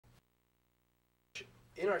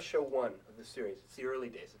in our show 1 of the series, it's the early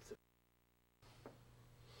days. It's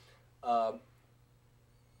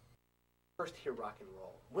first hear rock and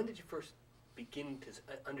roll. When did you first begin to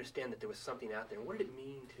understand that there was something out there? And what did it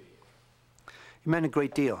mean to you? It meant a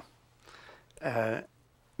great deal.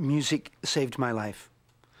 Music saved my life.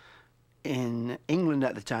 In England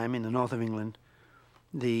at the time, in the north of England,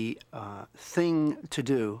 the thing to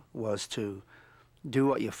do was to do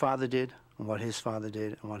what your father did, and what his father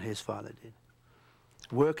did, and what his father did.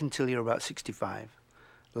 Work until you're about 65.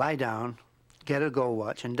 Lie down, get a gold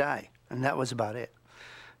watch, and die. And that was about it,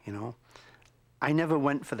 you know. I never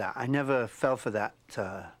went for that. I never fell for that,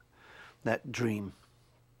 that dream.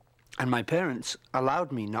 And my parents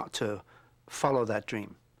allowed me not to follow that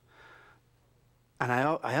dream. And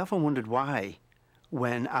I often wondered why,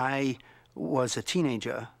 when I was a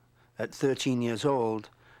teenager at 13 years old,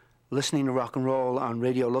 listening to rock and roll on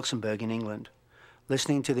Radio Luxembourg in England,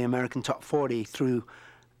 listening to the American Top 40 through,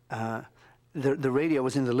 the radio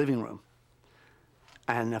was in the living room.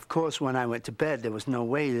 And of course, when I went to bed, there was no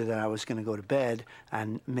way that I was going to go to bed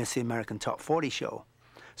and miss the American Top 40 show.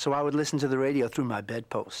 So I would listen to the radio through my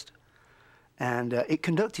bedpost. And it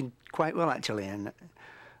conducted quite well, actually. And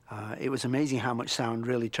it was amazing how much sound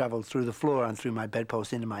really traveled through the floor and through my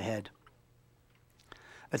bedpost into my head.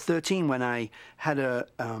 At 13, when I had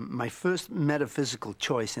my first metaphysical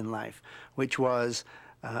choice in life, which was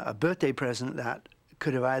a birthday present that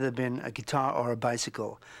could have either been a guitar or a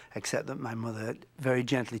bicycle, except that my mother very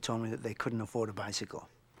gently told me that they couldn't afford a bicycle.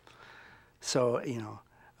 So, you know,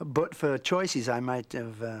 but for choices, I might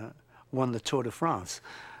have won the Tour de France.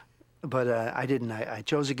 But I didn't. I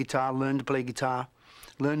chose a guitar, learned to play guitar,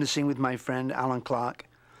 learned to sing with my friend Alan Clark,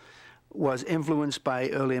 was influenced by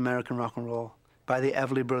early American rock and roll, by the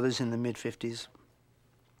Everly Brothers in the mid-50s,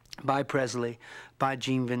 by Presley, by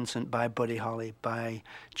Gene Vincent, by Buddy Holly, by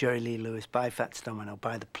Jerry Lee Lewis, by Fats Domino,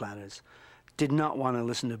 by the Platters. Did not want to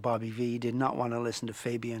listen to Bobby V, did not want to listen to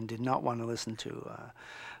Fabian, did not want to listen to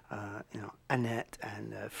you know, Annette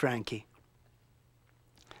and Frankie.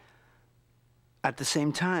 At the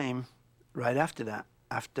same time, right after that,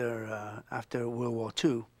 after World War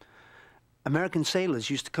II, American sailors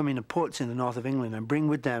used to come into ports in the north of England and bring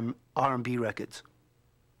with them R&B records,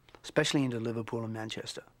 especially into Liverpool and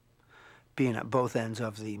Manchester, being at both ends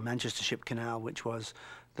of the Manchester Ship Canal, which was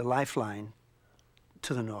the lifeline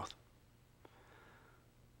to the north.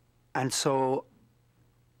 And so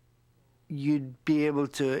you'd be able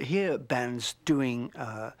to hear bands doing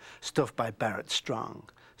stuff by Barrett Strong,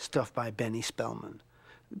 stuff by Benny Spellman,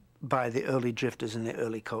 by the early Drifters and the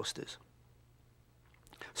early Coasters.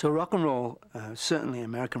 So rock and roll, certainly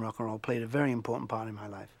American rock and roll, played a very important part in my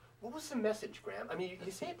life. What was the message, Graham? I mean,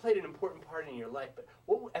 you say it played an important part in your life, but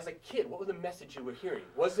what, as a kid, what was the message you were hearing?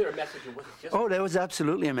 Was there a message, or was it just... Oh, there was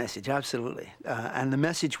absolutely a message, absolutely. And the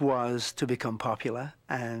message was to become popular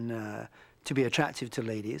and to be attractive to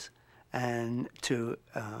ladies and to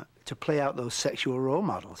play out those sexual role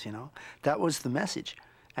models, you know. That was the message.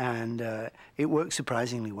 And it worked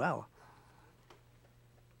surprisingly well.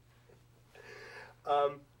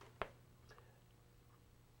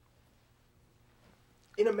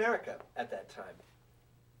 In America at that time,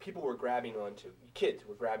 people were grabbing onto, kids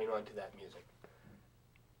were grabbing onto that music.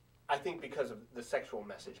 I think because of the sexual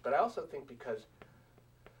message, but I also think because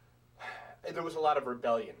there was a lot of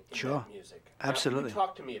rebellion in that music. Absolutely. Now, can you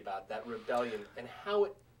talk to me about that rebellion and how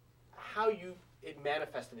it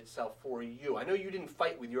manifested itself for you? I know you didn't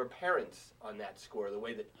fight with your parents on that score the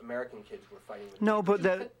way that American kids were fighting with No, but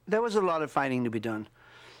there was a lot of fighting to be done.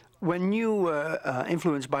 When you were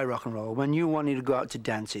influenced by rock and roll, when you wanted to go out to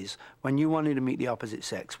dances, when you wanted to meet the opposite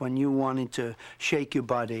sex, when you wanted to shake your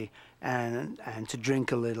body and to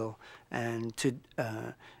drink a little and to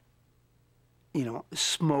you know,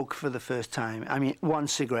 smoke for the first time. I mean, one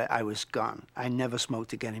cigarette, I was gone. I never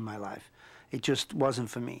smoked again in my life. It just wasn't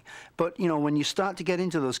for me. But, you know, when you start to get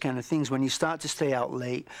into those kind of things, when you start to stay out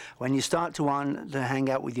late, when you start to want to hang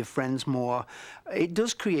out with your friends more, it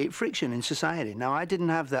does create friction in society. Now, I didn't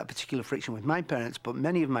have that particular friction with my parents, but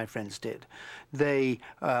many of my friends did. They,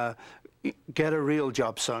 get a real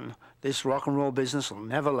job, son. This rock and roll business will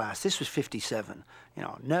never last. This was 57, you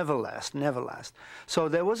know, never last, never last. So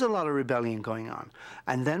there was a lot of rebellion going on.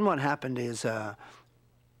 And then what happened is,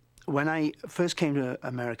 when I first came to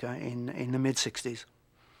America in the mid-60s,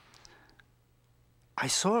 I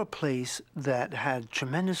saw a place that had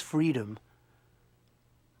tremendous freedom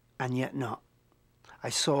and yet not. I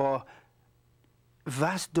saw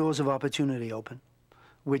vast doors of opportunity open,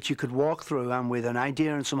 which you could walk through, and with an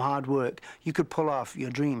idea and some hard work, you could pull off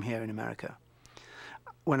your dream here in America.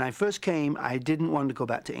 When I first came, I didn't want to go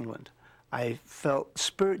back to England. I felt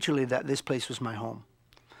spiritually that this place was my home.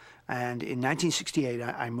 And in 1968,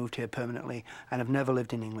 I moved here permanently, and have never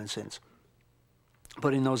lived in England since.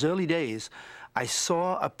 But in those early days, I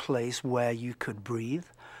saw a place where you could breathe,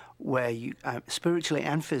 where you, spiritually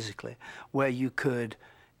and physically, where you could,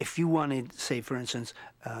 if you wanted, say, for instance,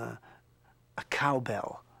 a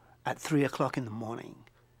cowbell at 3 o'clock in the morning,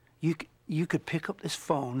 you could pick up this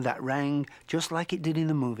phone that rang just like it did in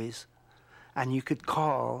the movies, and you could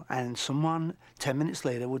call, and someone 10 minutes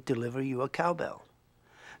later would deliver you a cowbell.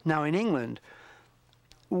 Now, in England,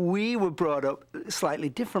 we were brought up slightly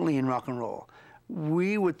differently in rock and roll.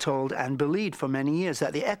 We were told and believed for many years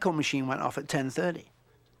that the echo machine went off at 10:30.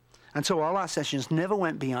 And so all our sessions never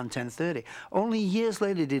went beyond 10:30. Only years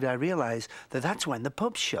later did I realize that that's when the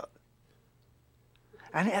pubs shut.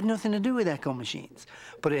 And it had nothing to do with echo machines,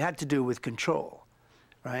 but it had to do with control,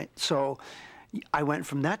 right? So I went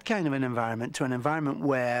from that kind of an environment to an environment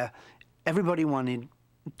where everybody wanted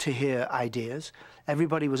to hear ideas,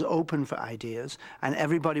 everybody was open for ideas, and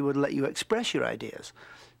everybody would let you express your ideas.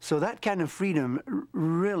 So that kind of freedom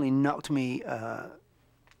really knocked me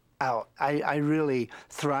out. I really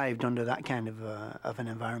thrived under that kind of an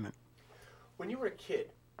environment. When you were a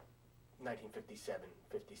kid, 1957,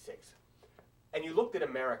 56, and you looked at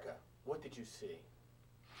America, what did you see?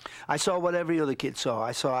 I saw what every other kid saw.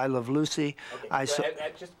 I saw I Love Lucy.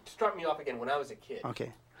 Okay, just start me off again when I was a kid.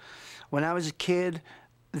 Okay. When I was a kid,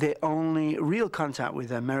 the only real contact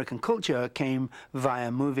with American culture came via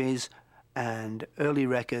movies and early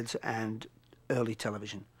records and early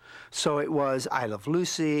television. So it was I Love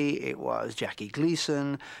Lucy, it was Jackie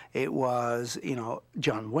Gleason, it was, you know,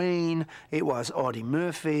 John Wayne, it was Audie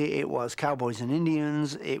Murphy, it was Cowboys and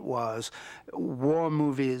Indians, it was war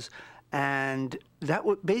movies, and that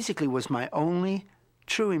basically was my only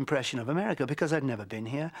true impression of America, because I'd never been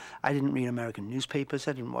here. I didn't read American newspapers,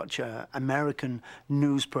 I didn't watch American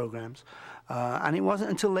news programs, and it wasn't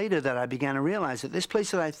until later that I began to realize that this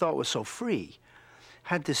place that I thought was so free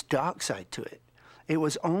had this dark side to it. It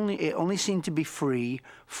only seemed to be free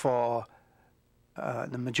for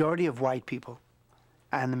the majority of white people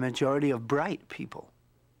and the majority of bright people.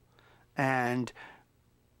 And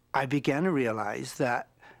I began to realize that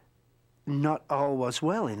not all was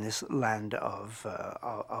well in this land of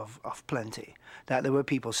plenty, that there were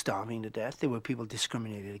people starving to death, there were people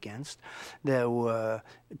discriminated against, there were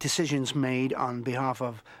decisions made on behalf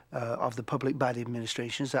of the public by the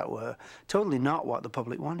administrations that were totally not what the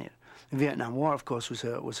public wanted. The Vietnam War, of course,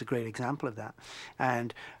 was a great example of that.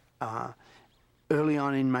 And early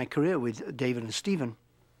on in my career with David and Stephen,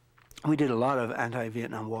 we did a lot of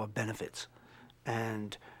anti-Vietnam War benefits.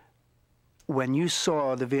 And when you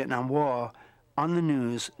saw the Vietnam War on the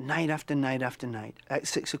news night after night after night at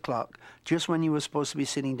 6 o'clock, just when you were supposed to be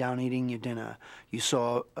sitting down eating your dinner, you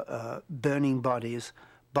saw burning bodies,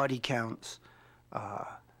 body counts,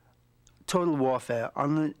 total warfare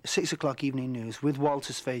on the 6 o'clock evening news with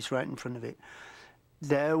Walter's face right in front of it.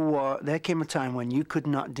 There came a time when you could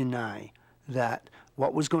not deny that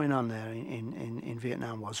what was going on there in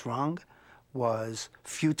Vietnam was wrong, was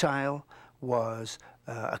futile, was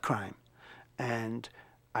a crime. And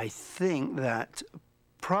I think that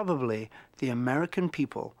probably the American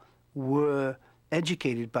people were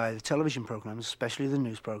educated by the television programs, especially the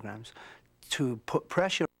news programs, to put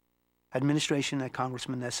pressure on the administration, their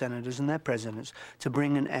congressmen, their senators, and their presidents to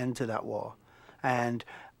bring an end to that war. And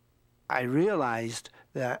I realized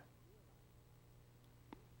that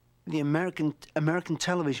the American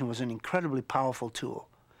television was an incredibly powerful tool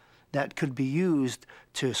that could be used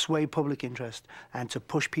to sway public interest and to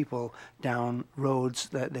push people down roads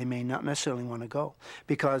that they may not necessarily want to go.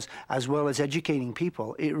 Because as well as educating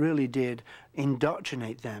people, it really did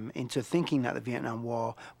indoctrinate them into thinking that the Vietnam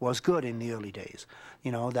War was good in the early days.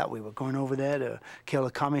 You know, that we were going over there to kill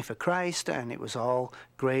a commie for Christ, and it was all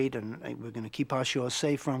great, and we're going to keep our shores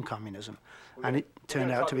safe from communism. And it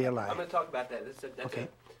turned out to be a lie. I'm going to talk about that. That's okay.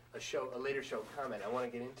 a later show comment. I want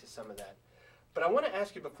to get into some of that. But I want to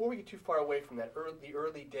ask you, before we get too far away from that the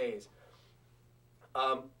early days,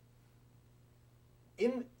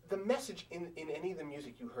 in the message in any of the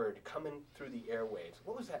music you heard coming through the airwaves,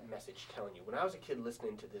 what was that message telling you? When I was a kid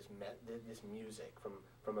listening to this music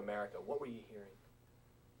from America, what were you hearing?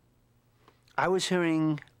 I was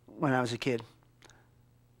hearing, when I was a kid,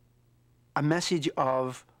 a message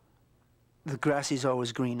of the grass is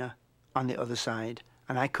always greener on the other side,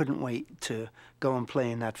 and I couldn't wait to go and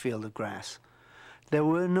play in that field of grass. There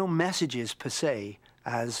were no messages per se,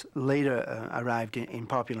 as later arrived in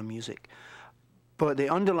popular music. But the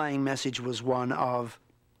underlying message was one of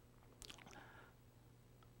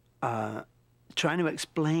trying to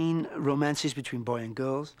explain romances between boys and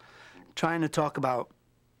girls, trying to talk about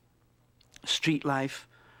street life,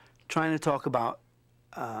 trying to talk about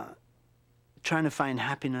trying to find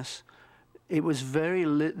happiness. It was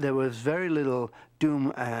there was very little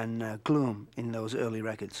doom and gloom in those early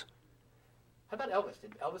records. How about Elvis?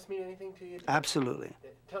 Did Elvis mean anything to you? Absolutely.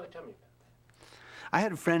 Tell me about that. I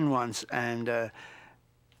had a friend once, and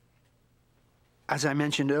as I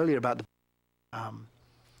mentioned earlier about the,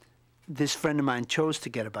 this friend of mine chose to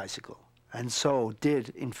get a bicycle, and so did,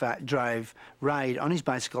 in fact, ride on his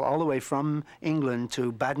bicycle all the way from England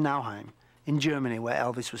to Bad Nauheim in Germany, where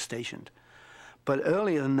Elvis was stationed. But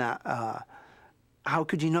earlier than that, how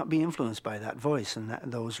could you not be influenced by that voice and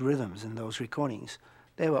those rhythms and those recordings?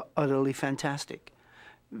 They were utterly fantastic.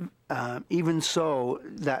 Even so,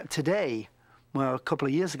 that today, well, a couple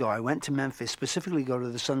of years ago, I went to Memphis, specifically go to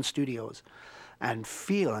the Sun Studios, and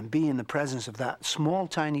feel and be in the presence of that small,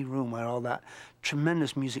 tiny room where all that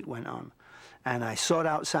tremendous music went on. And I sought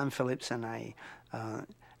out Sam Phillips, and I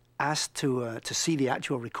asked to see the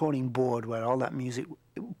actual recording board where all that music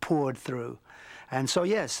poured through. And so,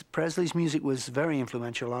 yes, Presley's music was very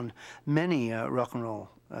influential on many rock and roll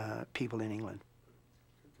people in England.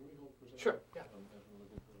 Sure. Yeah.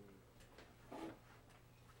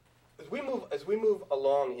 As we move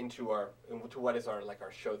along into what is our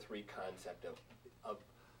show 3 concept of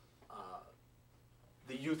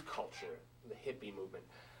the youth culture, the hippie movement,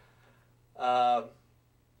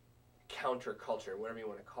 counterculture, whatever you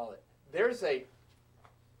want to call it. There's a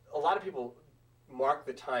lot of people mark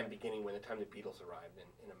the time beginning when the time the Beatles arrived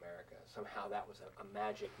in America. Somehow that was a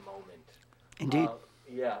magic moment. Indeed.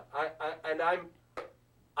 Yeah.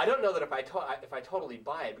 I don't know that if I totally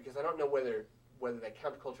buy it, because I don't know whether that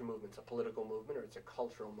counterculture movement's a political movement or it's a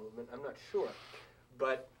cultural movement. I'm not sure.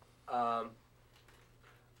 But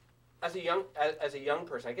as a young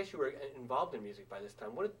person, I guess you were involved in music by this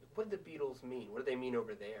time. What did the Beatles mean? What did they mean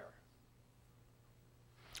over there?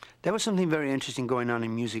 There was something very interesting going on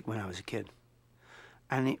in music when I was a kid.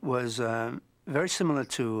 And it was very similar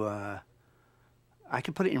to, I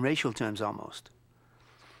could put it in racial terms almost.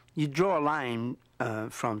 You draw a line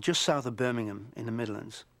from just south of Birmingham in the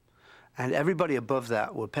Midlands, and everybody above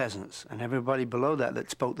that were peasants, and everybody below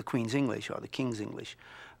that spoke the Queen's English or the King's English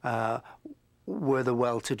were the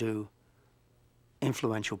well-to-do,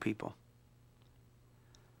 influential people.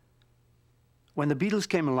 When the Beatles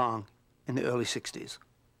came along in the early 60s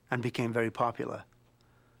and became very popular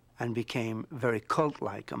and became very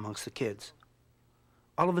cult-like amongst the kids,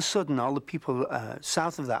 all of a sudden all the people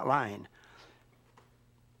south of that line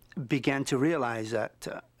began to realize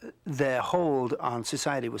that their hold on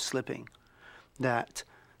society was slipping, that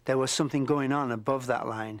there was something going on above that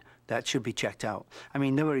line that should be checked out. I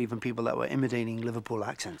mean, there were even people that were imitating Liverpool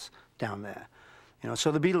accents down there. You know,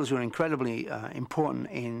 so the Beatles were incredibly important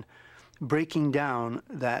in breaking down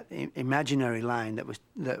that imaginary line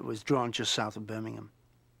that was drawn just south of Birmingham.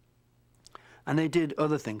 And they did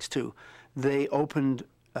other things too. They opened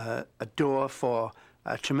a door for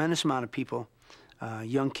a tremendous amount of people,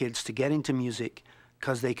 young kids, to get into music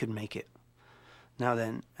because they could make it. Now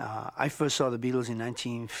then, I first saw the Beatles in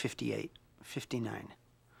 1958, 59,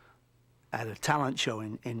 at a talent show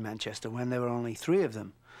in Manchester when there were only 3 of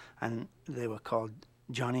them, and they were called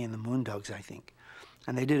Johnny and the Moondogs, I think.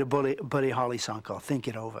 And they did a Buddy Holly song called Think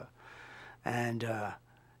It Over. And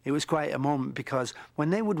it was quite a moment, because when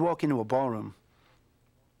they would walk into a ballroom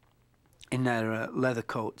in their leather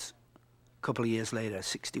coats a couple of years later,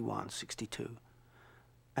 61, 62,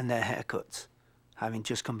 and their haircuts, having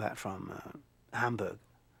just come back from Hamburg,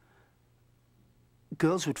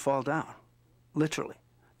 girls would fall down, literally.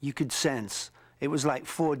 You could sense, it was like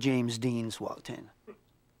 4 James Deans walked in.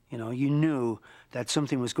 You know, you knew that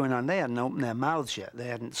something was going on. They hadn't opened their mouths yet. They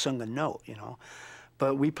hadn't sung a note, you know.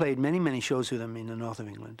 But we played many, many shows with them in the north of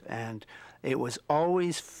England, and it was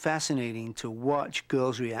always fascinating to watch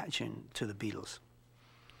girls' reaction to the Beatles.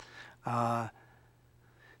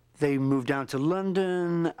 They moved down to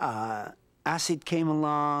London, acid came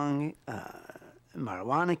along,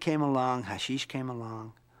 marijuana came along, hashish came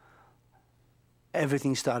along.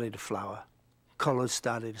 Everything started to flower. Colors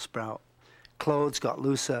started to sprout. Clothes got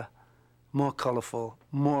looser, more colorful,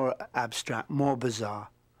 more abstract, more bizarre.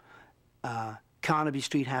 Carnaby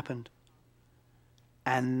Street happened,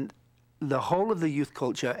 and the whole of the youth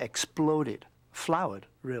culture exploded, flowered,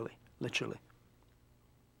 really, literally.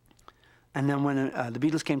 And then when the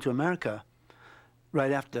Beatles came to America,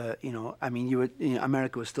 right after, you know, I mean,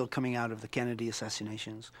 America was still coming out of the Kennedy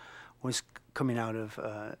assassinations, was coming out of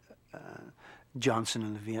Johnson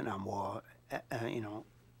and the Vietnam War, you know,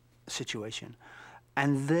 situation.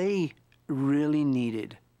 And they really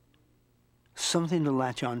needed something to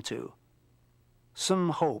latch onto, some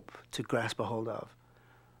hope to grasp a hold of.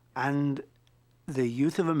 And the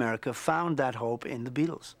youth of America found that hope in the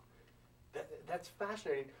Beatles. That's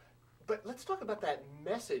fascinating. But let's talk about that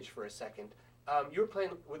message for a second. You were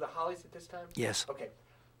playing with the Hollies at this time? Yes. Okay.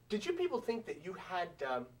 Did you people think that you had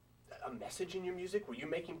a message in your music? Were you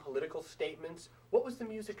making political statements? What was the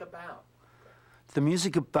music about? The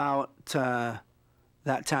music about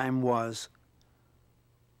that time was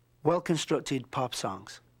well-constructed pop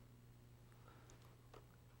songs.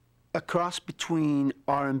 A cross between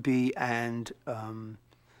R&B and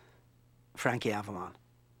Frankie Avalon.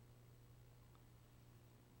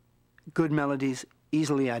 Good melodies,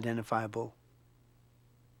 easily identifiable,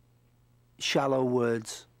 shallow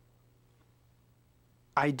words,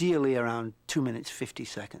 ideally around 2 minutes, 50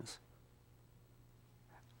 seconds.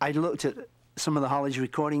 I looked at some of the Hollies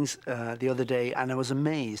recordings the other day, and I was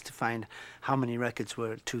amazed to find how many records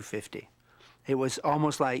were at 250. It was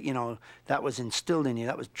almost like, you know, that was instilled in you,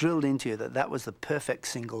 that was drilled into you, that was the perfect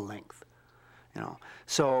single length, you know.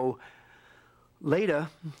 So later,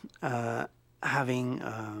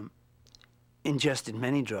 having ingested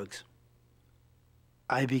many drugs,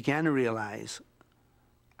 I began to realize,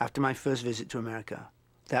 after my first visit to America,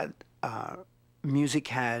 that music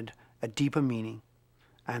had a deeper meaning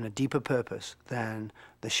and a deeper purpose than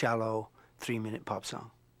the shallow 3-minute pop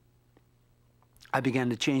song. I began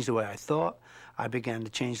to change the way I thought. I began to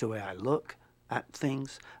change the way I look at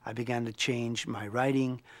things. I began to change my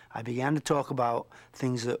writing. I began to talk about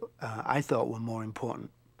things that I thought were more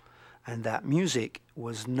important, and that music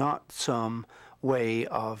was not some way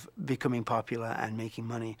of becoming popular and making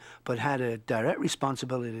money, but had a direct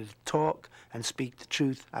responsibility to talk and speak the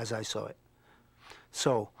truth as I saw it.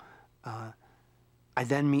 So I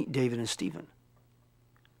then meet David and Stephen,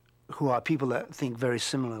 who are people that think very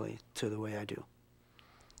similarly to the way I do.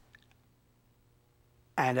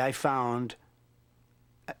 And I found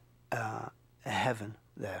a heaven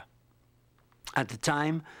there. At the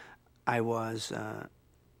time, I was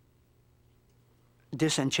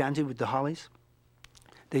disenchanted with the Hollies.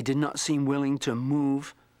 They did not seem willing to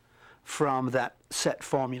move from that set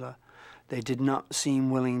formula. They did not seem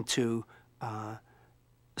willing to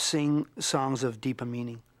sing songs of deeper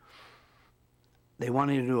meaning. They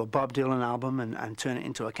wanted to do a Bob Dylan album and turn it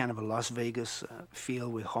into a kind of a Las Vegas feel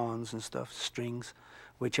with horns and stuff, strings,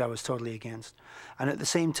 which I was totally against. And at the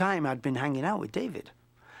same time, I'd been hanging out with David.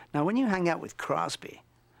 Now, when you hang out with Crosby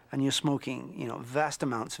and you're smoking, you know, vast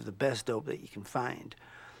amounts of the best dope that you can find,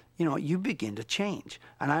 you know, you begin to change.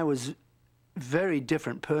 And I was a very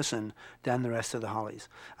different person than the rest of the Hollies.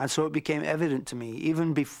 And so it became evident to me,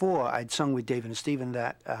 even before I'd sung with David and Stephen,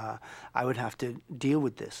 that I would have to deal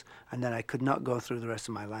with this, and that I could not go through the rest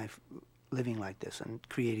of my life living like this and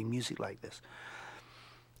creating music like this.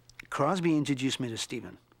 Crosby introduced me to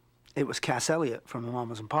Stephen. It was Cass Elliot from the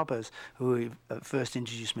Mamas and Papas who first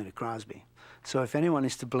introduced me to Crosby. So if anyone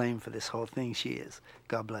is to blame for this whole thing, she is.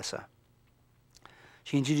 God bless her.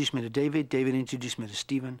 She introduced me to David. David introduced me to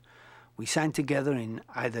Stephen. We sang together in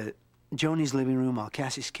either Joni's living room or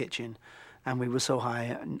Cassie's kitchen, and we were so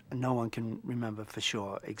high no one can remember for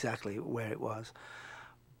sure exactly where it was.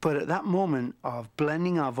 But at that moment of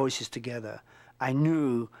blending our voices together, I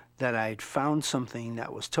knew that I'd found something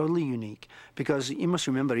that was totally unique, because you must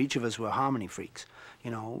remember, each of us were harmony freaks.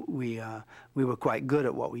 You know, we were quite good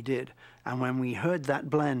at what we did. And when we heard that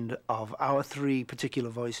blend of our three particular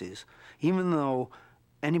voices, even though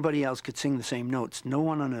anybody else could sing the same notes, no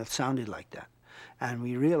one on earth sounded like that. And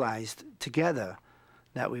we realized together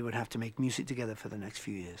that we would have to make music together for the next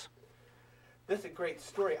few years. That's a great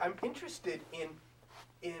story. I'm interested in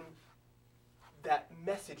that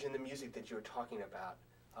message in the music that you were talking about.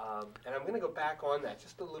 And I'm going to go back on that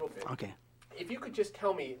just a little bit. Okay. If you could just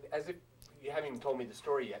tell me, as if you haven't even told me the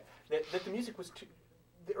story yet, that the music was,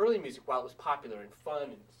 the early music, while it was popular and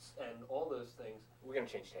fun and all those things, we're going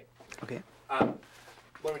to change tape. Okay.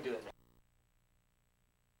 Why don't we do that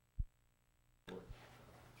now?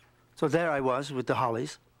 So there I was with the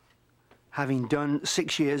Hollies, having done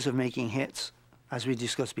 6 years of making hits, as we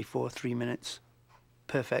discussed before, 3 minutes,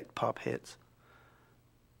 perfect pop hits.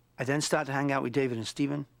 I then start to hang out with David and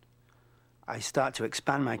Stephen. I start to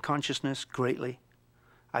expand my consciousness greatly.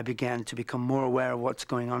 I began to become more aware of what's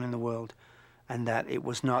going on in the world, and that it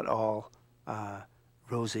was not all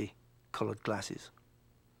rosy colored glasses.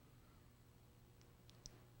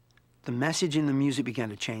 The message in the music began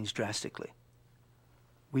to change drastically.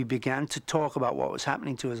 We began to talk about what was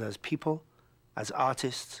happening to us as people, as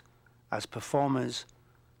artists, as performers,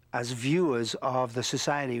 as viewers of the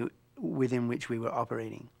society within which we were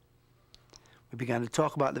operating. We began to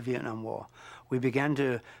talk about the Vietnam War. We began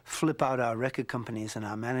to flip out our record companies and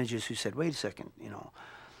our managers who said, wait a second, you know,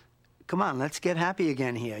 come on, let's get happy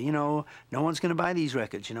again here. You know, no one's going to buy these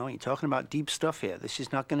records. You know, you're talking about deep stuff here. This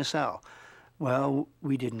is not going to sell. Well,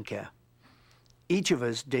 we didn't care. Each of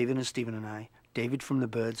us, David and Stephen and I, David from the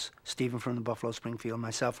Byrds, Stephen from the Buffalo Springfield,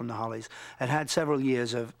 myself from the Hollies, had several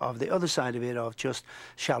years of the other side of it, of just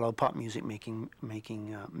shallow pop music making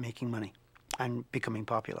money and becoming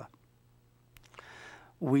popular.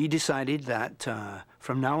 We decided that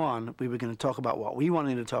from now on we were going to talk about what we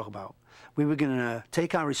wanted to talk about. We were going to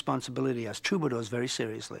take our responsibility as troubadours very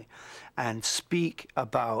seriously and speak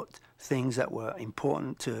about things that were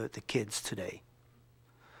important to the kids today.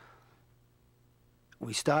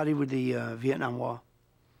 We started with the Vietnam War.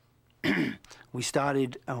 We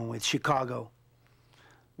started with Chicago.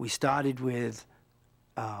 We started with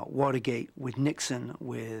Watergate, with Nixon,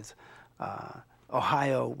 with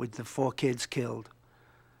Ohio, with the 4 kids killed.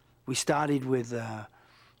 We started with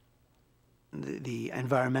the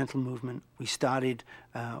environmental movement. We started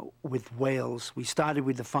with Wales. We started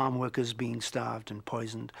with the farm workers being starved and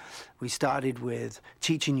poisoned. We started with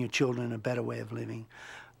teaching your children a better way of living.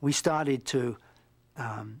 We started to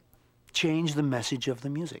change the message of the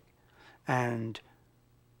music. And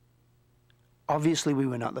obviously we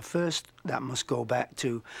were not the first. That must go back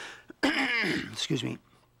to, excuse me,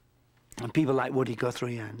 people like Woody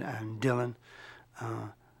Guthrie and Dylan.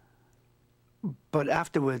 But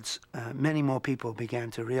afterwards, many more people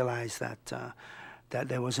began to realize that that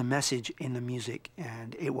there was a message in the music,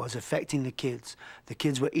 and it was affecting the kids. The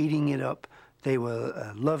kids were eating it up. They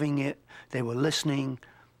were loving it. They were listening.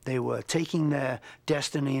 They were taking their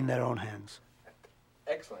destiny in their own hands.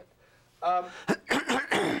 Excellent. Would you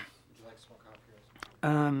like some more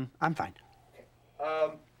coffee? I'm fine.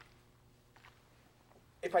 Okay.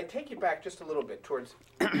 If I take you back just a little bit towards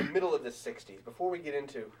the middle of the 60s, before we get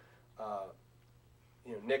into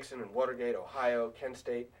you know, Nixon and Watergate, Ohio, Kent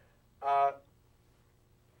State,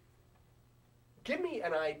 give me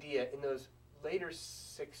an idea in those later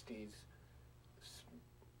 60s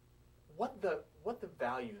what the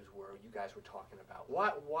values were you guys were talking about.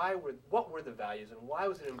 What were the values, and why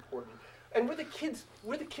was it important? And were the kids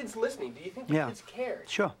listening? Do you think the kids cared?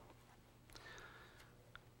 Sure.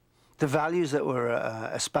 The values that were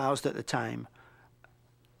espoused at the time,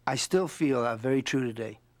 I still feel are very true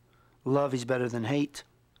today. Love is better than hate.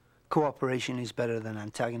 Cooperation is better than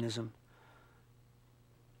antagonism.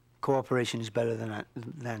 Cooperation is better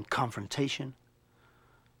than confrontation.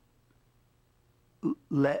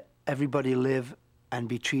 Let everybody live and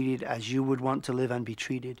be treated as you would want to live and be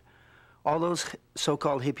treated. All those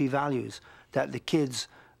so-called hippie values that the kids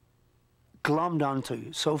glommed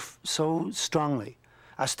onto so strongly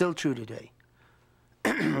are still true today.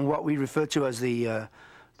 What we refer to as the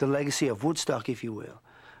legacy of Woodstock, if you will.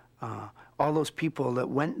 All those people that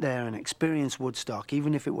went there and experienced Woodstock,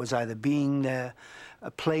 even if it was either being there,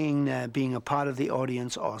 playing there, being a part of the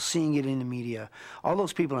audience, or seeing it in the media, all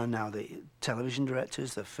those people are now the television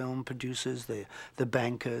directors, the film producers, the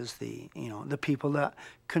bankers, the people that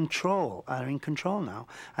are in control now,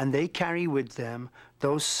 and they carry with them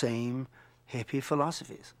those same hippie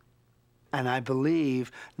philosophies. And I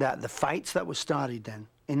believe that the fights that were started then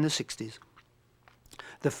in the 60s,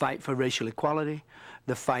 the fight for racial equality,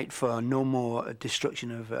 the fight for no more destruction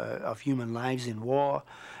of human lives in war,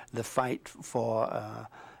 the fight for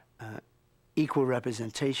equal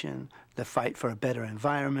representation, the fight for a better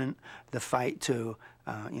environment, the fight to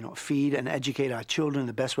feed and educate our children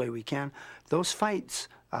the best way we can, those fights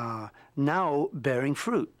are now bearing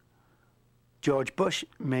fruit. George Bush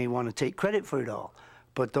may want to take credit for it all,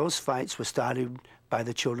 but those fights were started by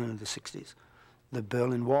the children of the 60s. The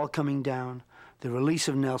Berlin Wall coming down, the release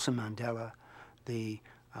of Nelson Mandela, the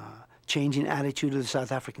changing attitude of the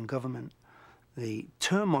South African government, the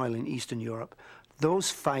turmoil in Eastern Europe, those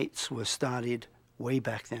fights were started way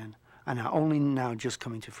back then and are only now just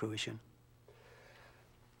coming to fruition.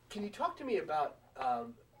 Can you talk to me about,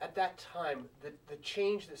 at that time, the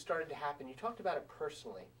change that started to happen? You talked about it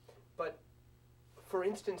personally, but for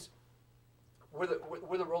instance, were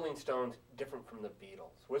the Rolling Stones different from the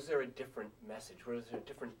Beatles? Was there a different message? Was there a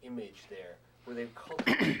different image there? Were they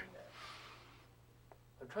cultivating that?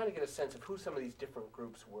 I'm trying to get a sense of who some of these different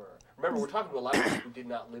groups were. Remember, we're talking to a lot of people who did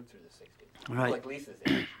not live through the 60s, right, like Lisa's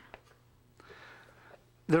age.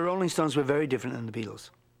 The Rolling Stones were very different than the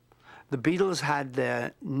Beatles. The Beatles had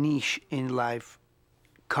their niche in life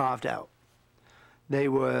carved out. They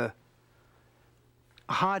were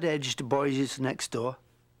hard-edged boys next door,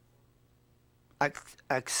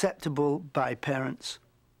 acceptable by parents,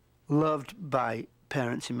 loved by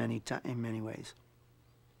parents in many ways.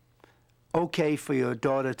 Okay for your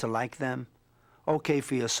daughter to like them, okay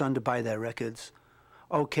for your son to buy their records,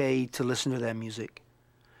 okay to listen to their music.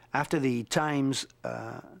 after the Times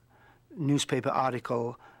newspaper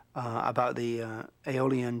article about the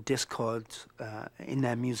Aeolian discords in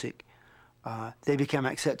their music, they became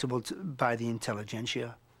acceptable by the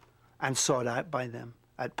intelligentsia and sought out by them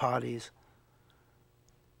at parties.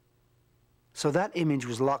 So that image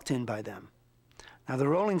was locked in by them. Now the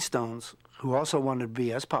Rolling Stones, who also wanted to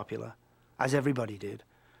be as popular as everybody did,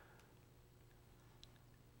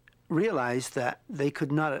 realized that they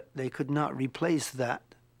could not replace that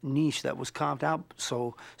niche that was carved out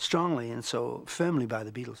so strongly and so firmly by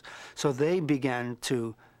the Beatles. So they began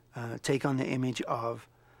to take on the image of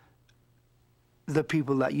the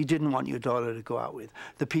people that you didn't want your daughter to go out with,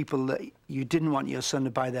 the people that you didn't want your son to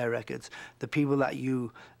buy their records, the people that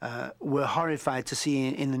you were horrified to see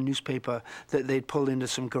in the newspaper that they'd pulled into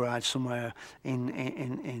some garage somewhere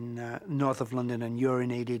in north of London and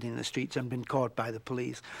urinated in the streets and been caught by the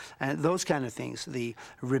police. And those kind of things, the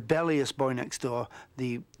rebellious boy next door,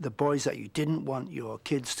 the boys that you didn't want your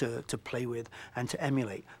kids to play with and to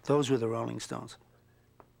emulate, those were the Rolling Stones.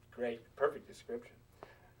 Great, perfect description.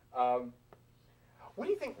 What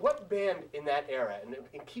do you think, what band in that era,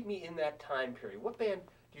 and keep me in that time period, what band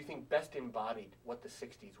do you think best embodied what the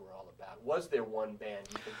 60s were all about? Was there one band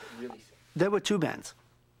you think that really... There were two bands,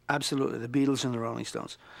 absolutely, the Beatles and the Rolling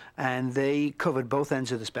Stones. And they covered both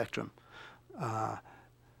ends of the spectrum. The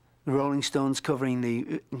Rolling Stones covering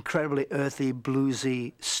the incredibly earthy,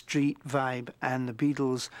 bluesy, street vibe, and the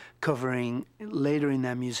Beatles covering, later in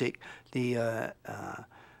their music, the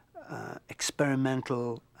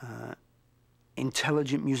experimental,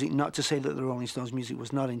 intelligent music. Not to say that the Rolling Stones music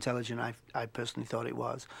was not intelligent, I personally thought it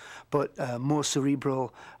was, but more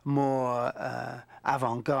cerebral, more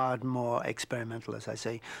avant-garde, more experimental, as I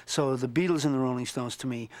say. So the Beatles and the Rolling Stones, to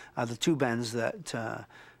me, are the two bands that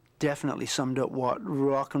definitely summed up what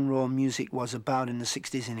rock and roll music was about in the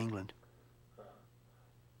 60s in England.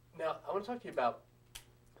 Now, I want to talk to you about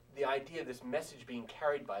the idea of this message being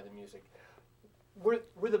carried by the music.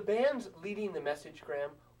 Were the bands leading the message,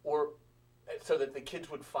 Graham, or so that the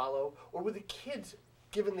kids would follow, or were the kids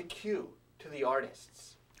given the cue to the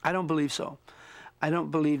artists? I don't believe so. I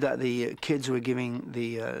don't believe that the kids were giving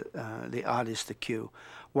the artists the cue.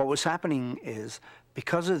 What was happening is,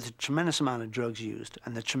 because of the tremendous amount of drugs used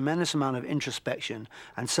and the tremendous amount of introspection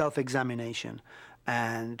and self-examination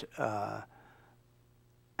and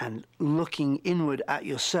looking inward at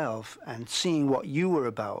yourself and seeing what you were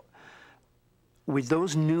about, with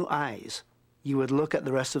those new eyes, you would look at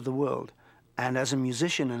the rest of the world. And as a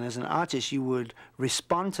musician and as an artist, you would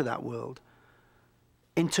respond to that world,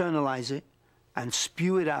 internalize it, and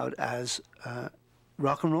spew it out as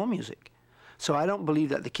rock and roll music. So I don't believe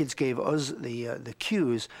that the kids gave us the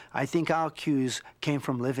cues. I think our cues came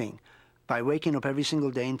from living, by waking up every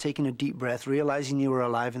single day and taking a deep breath, realizing you were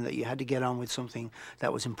alive and that you had to get on with something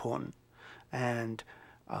that was important. And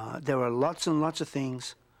there were lots and lots of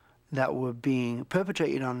things that were being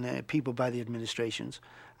perpetrated on the people by the administrations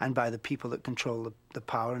and by the people that control the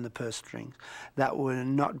power and the purse strings that were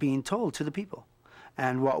not being told to the people.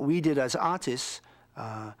 And what we did as artists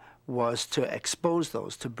was to expose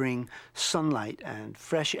those, to bring sunlight and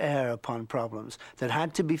fresh air upon problems that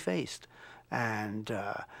had to be faced. And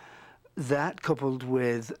that, coupled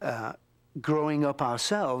with growing up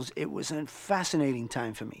ourselves, it was a fascinating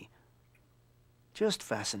time for me. Just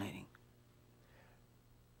fascinating.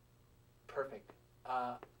 Perfect.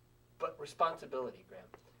 But responsibility, Graham.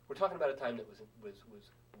 We're talking about a time that was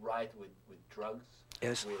writhed with drugs,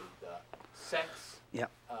 yes, with sex. Yeah.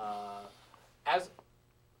 As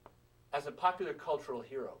a popular cultural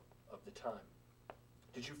hero of the time,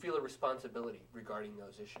 did you feel a responsibility regarding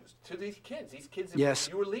those issues to these kids that yes,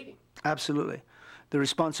 you were leading? Absolutely. The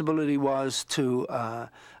responsibility was to allow...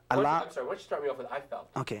 I'm sorry, why don't you start me off with I felt?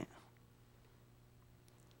 Okay.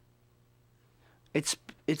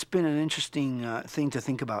 It's been an interesting thing to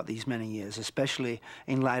think about these many years, especially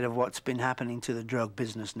in light of what's been happening to the drug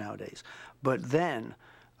business nowadays. But then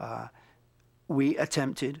we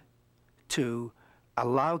attempted to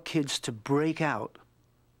allow kids to break out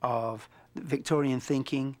of Victorian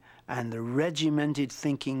thinking and the regimented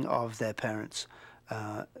thinking of their parents.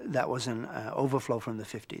 That was an overflow from the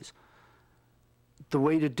 50s. The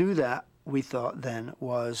way to do that, we thought then,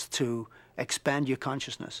 was to expand your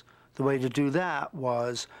consciousness. The way to do that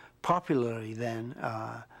was popularly then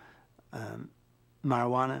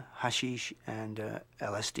marijuana, hashish, and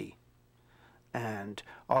LSD. And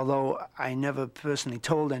although I never personally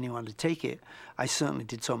told anyone to take it, I certainly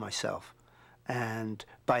did so myself. And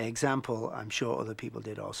by example, I'm sure other people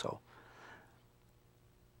did also.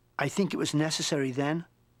 I think it was necessary then.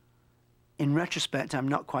 In retrospect, I'm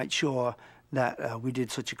not quite sure that we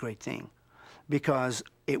did such a great thing, because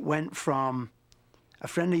it went from a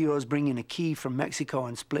friend of yours bringing a key from Mexico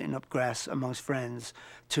and splitting up grass amongst friends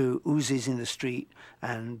to Uzis in the street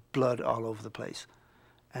and blood all over the place.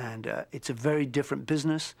 And it's a very different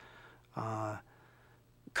business.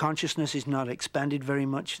 Consciousness is not expanded very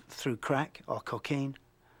much through crack or cocaine.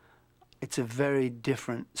 It's a very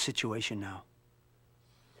different situation now.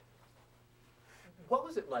 What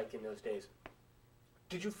was it like in those days?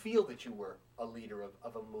 Did you feel that you were a leader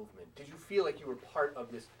of a movement? Did you feel like you were part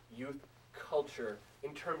of this youth culture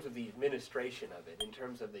in terms of the administration of it, in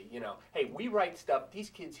terms of the, you know, hey, we write stuff, these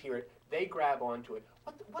kids hear it, they grab onto it.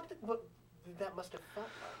 What that must have felt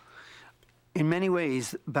like? In many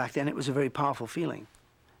ways, back then, it was a very powerful feeling.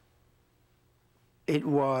 It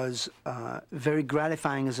was very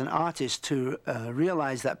gratifying as an artist to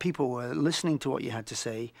realize that people were listening to what you had to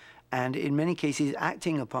say, and in many cases,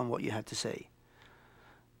 acting upon what you had to say.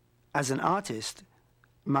 As an artist,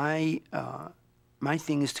 my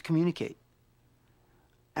thing is to communicate.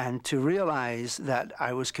 And to realize that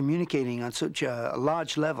I was communicating on such a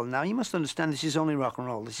large level. Now, you must understand this is only rock and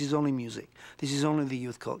roll. This is only music. This is only the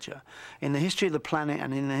youth culture. In the history of the planet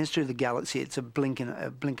and in the history of the galaxy, it's a blink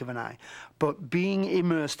of an eye. But being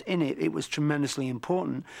immersed in it, it was tremendously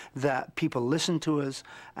important that people listened to us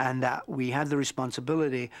and that we had the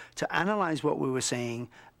responsibility to analyze what we were saying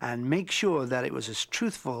and make sure that it was as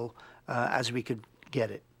truthful as we could get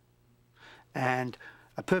it. And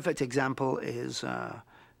a perfect example is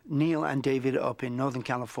Neil and David up in Northern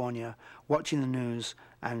California watching the news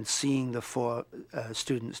and seeing the 4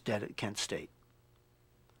 students dead at Kent State.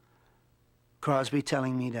 Crosby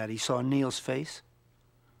telling me that he saw Neil's face.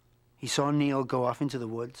 He saw Neil go off into the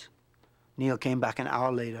woods. Neil came back an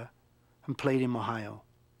hour later and played in Ohio.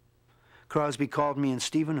 Crosby called me and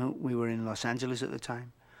Stephen, who we were in Los Angeles at the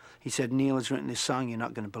time. He said, Neil has written this song, you're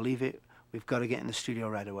not going to believe it. We've got to get in the studio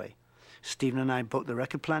right away. Stephen and I booked the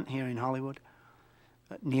record plant here in Hollywood.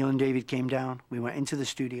 Neil and David came down. We went into the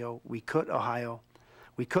studio. We cut Ohio.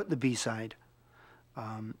 We cut the B-side,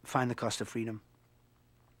 Find the Cost of Freedom.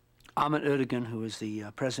 Ahmet Erdogan, who was the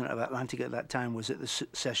president of Atlantic at that time, was at the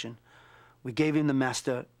session. We gave him the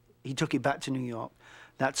master. He took it back to New York.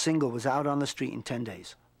 That single was out on the street in 10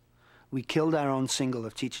 days. We killed our own single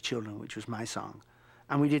of Teach Your Children, which was my song.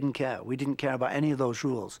 And we didn't care. We didn't care about any of those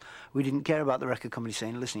rules. We didn't care about the record company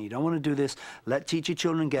saying, listen, you don't want to do this. Let Teach Your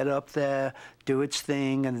Children get up there, do its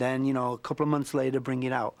thing, and then, you know, a couple of months later, bring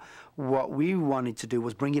it out. What we wanted to do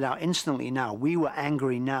was bring it out instantly now. We were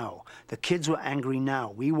angry now. The kids were angry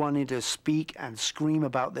now. We wanted to speak and scream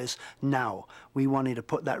about this now. We wanted to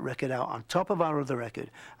put that record out on top of our other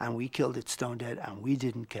record, and we killed it stone dead, and we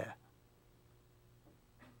didn't care.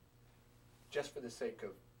 Just for the sake of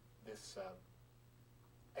this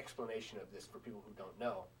explanation of this for people who don't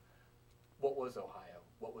know, what was Ohio?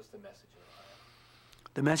 What was the message in Ohio?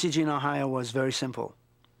 The message in Ohio was very simple.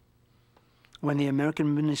 When the American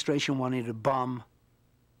administration wanted to bomb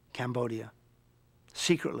Cambodia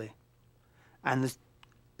secretly, and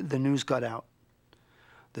the news got out,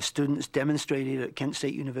 the students demonstrated at Kent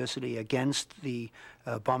State University against the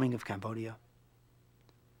bombing of Cambodia.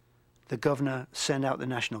 The governor sent out the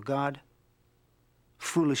National Guard,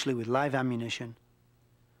 foolishly with live ammunition,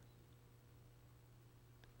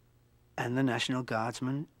 and the National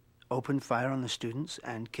Guardsmen opened fire on the students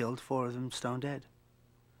and killed 4 of them stone dead.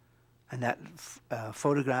 And that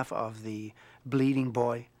photograph of the bleeding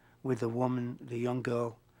boy with the woman, the young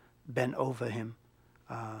girl, bent over him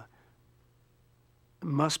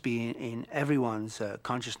must be in everyone's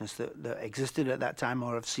consciousness that existed at that time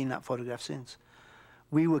or have seen that photograph since.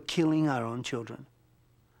 We were killing our own children,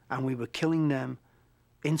 and we were killing them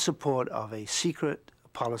in support of a secret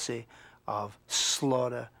policy of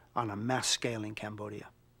slaughter on a mass scale in Cambodia.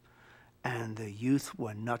 And the youth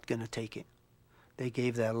were not going to take it. They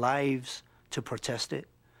gave their lives to protest it.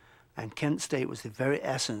 And Kent State was the very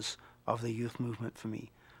essence of the youth movement for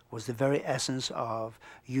me, was the very essence of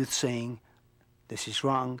youth saying, this is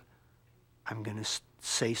wrong, I'm going to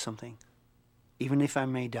say something, even if I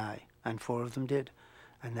may die. And 4 of them did.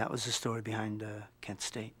 And that was the story behind Kent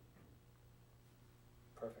State.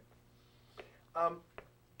 Perfect. On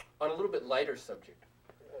a little bit lighter subject,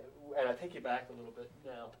 and I'll take you back a little bit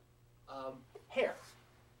now. Hair,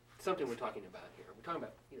 something we're talking about here. We're talking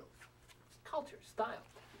about, you know, culture, style.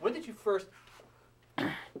 When did you first,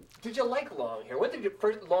 did you like long hair? When did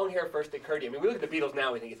long hair first occur to you? I mean, we look at the Beatles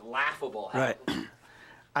now, we think it's laughable. Right.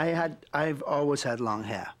 I've always had long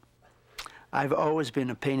hair. I've always been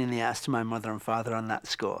a pain in the ass to my mother and father on that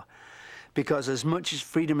score. Because as much as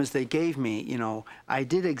freedom as they gave me, you know, I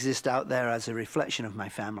did exist out there as a reflection of my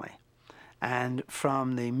family. And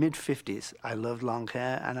from the mid-50s, I loved long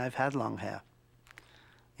hair, and I've had long hair.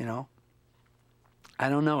 you know. I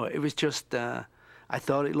don't know. It was just, I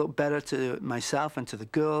thought it looked better to myself and to the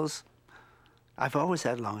girls. I've always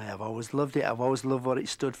had long hair. I've always loved it. I've always loved what it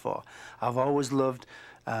stood for. I've always loved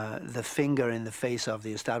the finger in the face of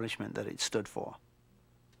the establishment that it stood for.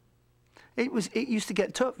 It used to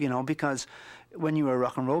get tough, you know, because when you were a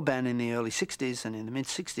rock and roll band in the early 60s and in the mid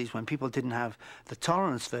 60s, when people didn't have the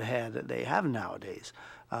tolerance for hair that they have nowadays,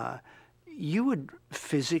 you would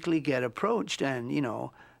physically get approached and, you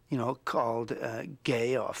know, called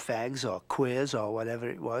gay or fags or queers or whatever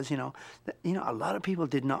it was, you know. A lot of people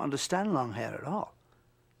did not understand long hair at all.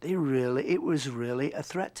 It was really a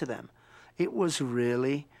threat to them. It was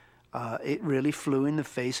really, it really flew in the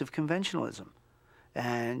face of conventionalism.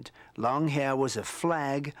 And long hair was a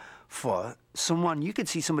flag for someone. You could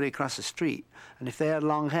see somebody across the street, and if they had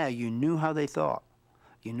long hair, you knew how they thought.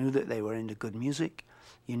 You knew that they were into good music.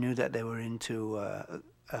 You knew that they were into a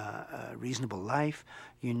reasonable life.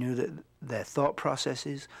 You knew that their thought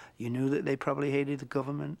processes. You knew that they probably hated the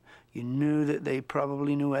government. You knew that they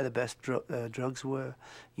probably knew where the best drugs were.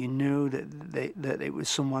 You knew that it was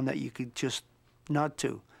someone that you could just nod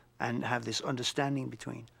to and have this understanding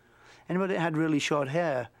between. Anybody that had really short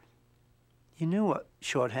hair, you knew what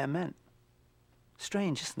short hair meant.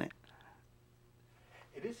 Strange, isn't it?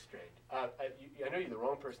 It is strange. I know you're the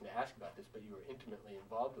wrong person to ask about this, but you were intimately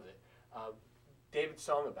involved with it. David's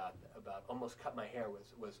song about Almost Cut My Hair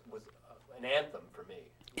was an anthem for me.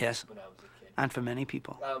 Yes. When I was a kid. And for many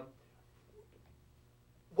people.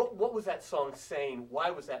 What was that song saying? Why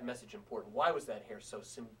was that message important? Why was that hair so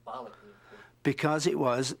symbolically important? Because it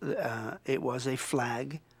was a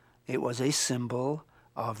flag. It was a symbol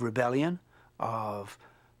of rebellion, of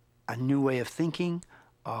a new way of thinking,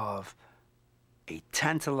 of a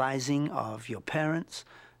tantalizing of your parents,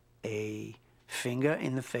 a finger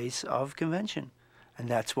in the face of convention. And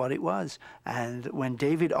that's what it was. And when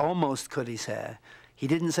David almost cut his hair, he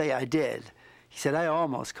didn't say, I did. He said, I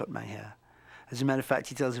almost cut my hair. As a matter of fact,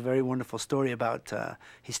 he tells a very wonderful story about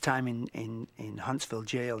his time in Huntsville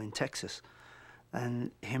jail in Texas,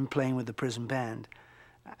 and him playing with the prison band,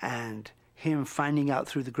 and him finding out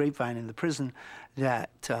through the grapevine in the prison that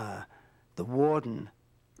the warden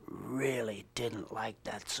really didn't like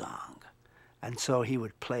that song. And so he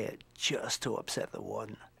would play it just to upset the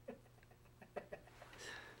warden.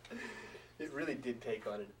 It really did take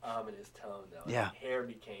on an ominous tone, though. Yeah. Hair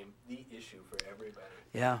became the issue for everybody.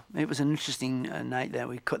 Yeah, it was an interesting night there.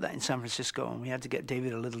 We cut that in San Francisco, and we had to get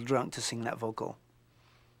David a little drunk to sing that vocal.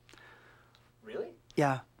 Really?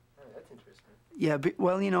 Yeah. Oh, that's interesting. Yeah,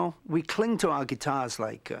 well, you know, we cling to our guitars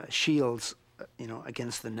like shields, you know,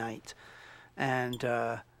 against the night. And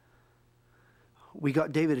we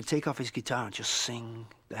got David to take off his guitar and just sing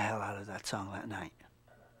the hell out of that song that night.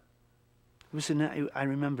 It was I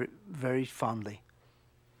remember it very fondly.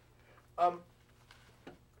 19,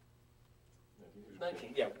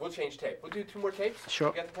 yeah, we'll change tape. We'll do 2 more tapes. Sure.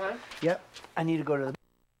 You got the time? Yep. I need to go to the...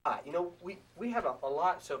 You know, we have a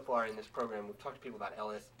lot so far in this program. We've talked to people about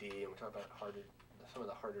LSD, and we talked about some of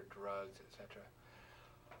the harder drugs, etc.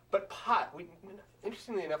 But pot,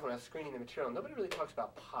 interestingly enough, when I was screening the material, nobody really talks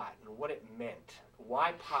about pot and what it meant,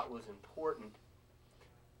 why pot was important.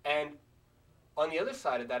 And on the other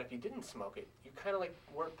side of that, if you didn't smoke it, you kind of like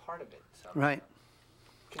weren't part of it. So. Right.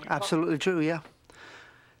 Absolutely true, yeah.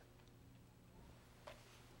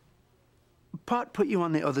 Pot put you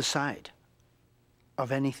on the other side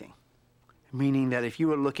of anything, meaning that if you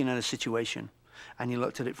were looking at a situation and you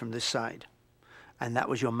looked at it from this side, and that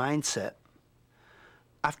was your mindset,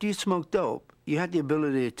 after you smoked dope, you had the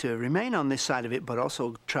ability to remain on this side of it, but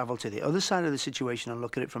also travel to the other side of the situation and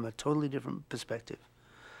look at it from a totally different perspective.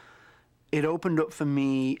 It opened up for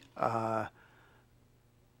me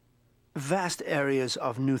vast areas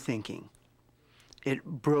of new thinking. It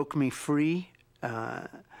broke me free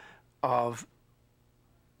of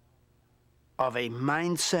a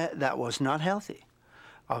mindset that was not healthy,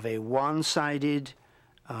 of a one-sided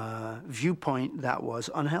viewpoint that was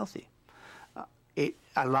unhealthy. It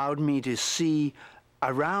allowed me to see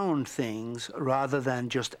around things rather than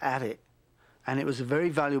just at it. And it was a very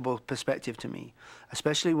valuable perspective to me,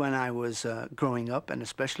 especially when I was growing up and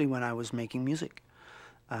especially when I was making music.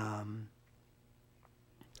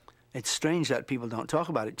 It's strange that people don't talk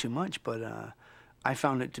about it too much, but I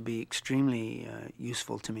found it to be extremely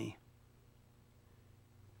useful to me.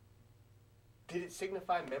 Did it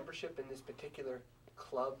signify membership in this particular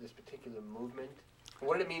club, this particular movement?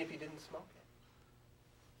 What did it mean if you didn't smoke it?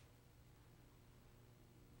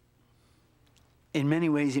 In many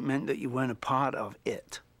ways, it meant that you weren't a part of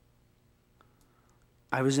it.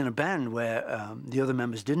 I was in a band where the other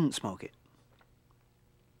members didn't smoke it.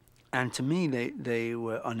 And to me, they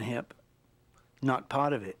were unhip, not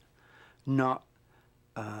part of it, not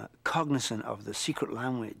cognizant of the secret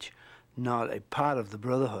language, not a part of the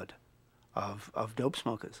brotherhood of dope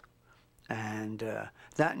smokers. And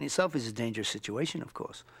that in itself is a dangerous situation, of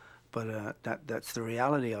course. But that's the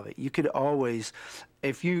reality of it. You could always,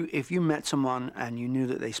 if you met someone and you knew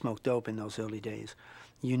that they smoked dope in those early days,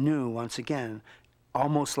 you knew, once again,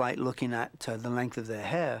 almost like looking at the length of their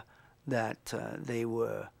hair, that they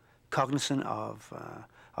were cognizant of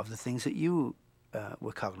the things that you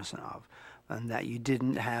were cognizant of, and that you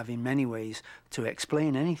didn't have, in many ways, to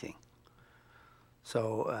explain anything.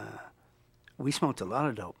 So we smoked a lot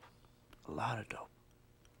of dope. A lot of dope.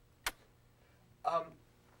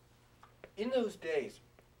 In those days,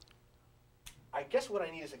 I guess what I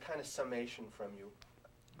need is a kind of summation from you.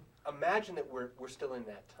 Imagine that we're still in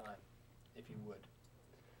that time, if you would.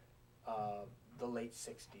 The late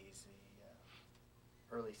 60s, the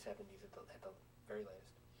early 70s at the very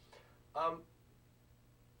latest.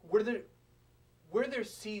 Were there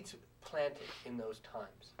seeds planted in those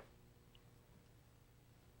times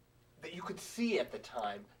that you could see at the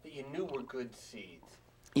time that you knew were good seeds?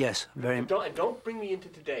 Yes, very. And don't bring me into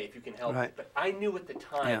today if you can help it, but I knew at the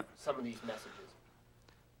time some of these messages.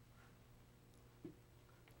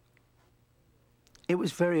 It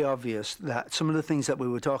was very obvious that some of the things that we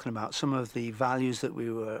were talking about, some of the values that we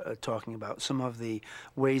were talking about, some of the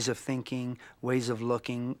ways of thinking, ways of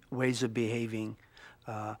looking, ways of behaving,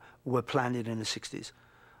 were planted in the 60s.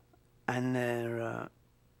 And they're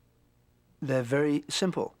very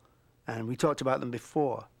simple. And we talked about them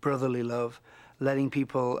before. Brotherly love, letting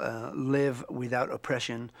people live without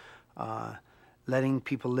oppression, letting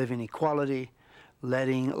people live in equality,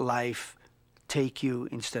 letting life take you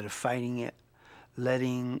instead of fighting it,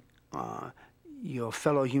 letting your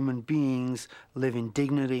fellow human beings live in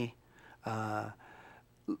dignity,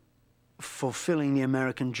 fulfilling the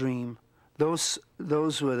American dream. Those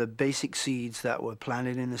were the basic seeds that were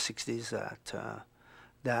planted in the 60s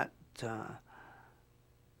that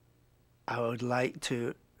I would like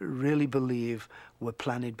to really believe were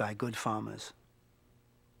planted by good farmers.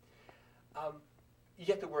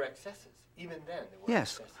 Yet there were excesses. Even then, there were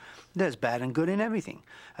excesses. There's bad and good in everything.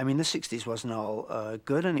 I mean, the 60s wasn't all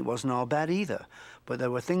good, and it wasn't all bad either. But there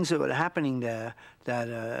were things that were happening there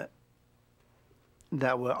that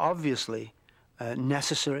were obviously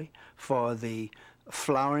necessary for the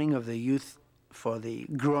flowering of the youth, for the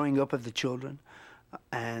growing up of the children.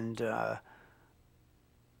 And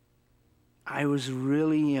I was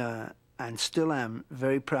really, and still am,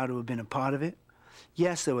 very proud to have been a part of it.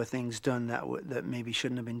 Yes, there were things done that maybe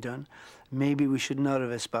shouldn't have been done. Maybe we should not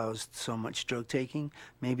have espoused so much drug taking.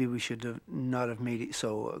 Maybe we should have not have made it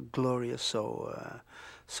so glorious, so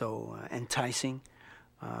enticing.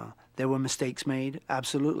 There were mistakes made,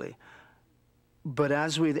 absolutely. But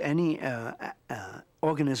as with any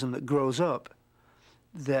organism that grows up,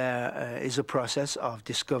 there is a process of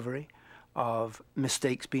discovery, of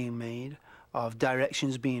mistakes being made, of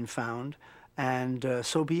directions being found, and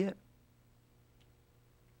so be it.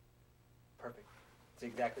 Perfect. It's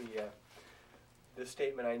exactly the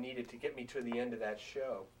statement I needed to get me to the end of that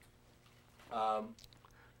show. I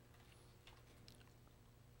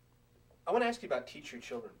want to ask you about Teach Your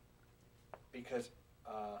Children, because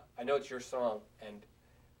I know it's your song, and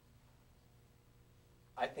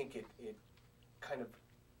I think it kind of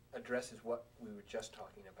addresses what we were just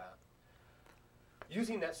talking about.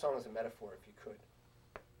 Using that song as a metaphor, if you could,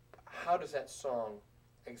 how does that song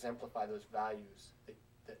exemplify those values that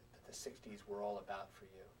the 60s were all about for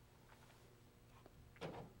you?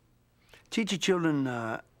 Teach Your Children,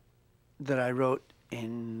 that I wrote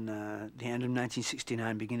in the end of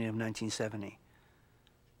 1969, beginning of 1970,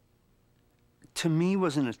 to me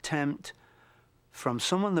was an attempt from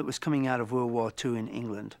someone that was coming out of World War II in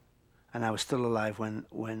England, and I was still alive when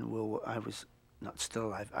I was not still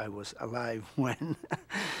alive. I was alive when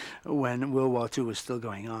when World War II was still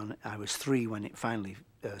going on. I was 3 when it finally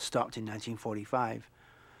stopped in 1945.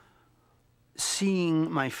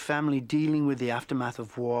 Seeing my family dealing with the aftermath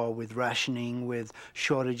of war, with rationing, with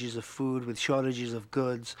shortages of food, with shortages of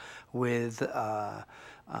goods, with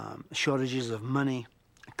shortages of money,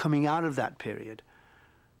 coming out of that period,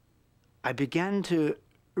 I began to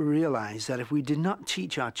realize that if we did not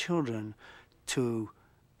teach our children to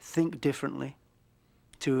think differently,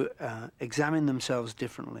 to examine themselves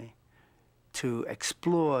differently, to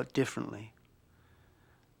explore differently,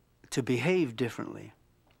 to behave differently,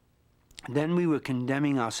 then we were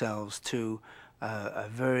condemning ourselves to a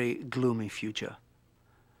very gloomy future.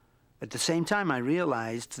 At the same time, I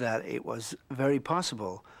realized that it was very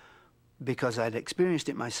possible, because I'd experienced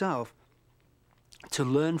it myself, to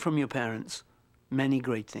learn from your parents many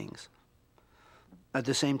great things. At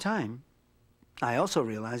the same time, I also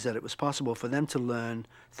realized that it was possible for them to learn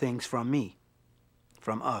things from me,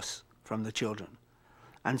 from us, from the children.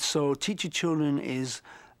 And so Teach Your Children is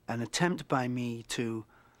an attempt by me to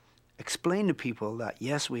explain to people that,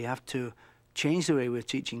 yes, we have to change the way we're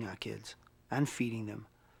teaching our kids and feeding them,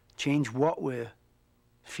 change what we're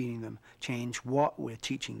feeding them, change what we're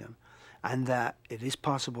teaching them, and that it is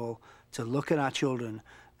possible to look at our children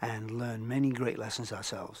and learn many great lessons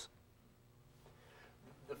ourselves.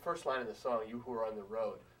 The first line of the song, "You who are on the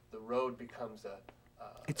road becomes a..."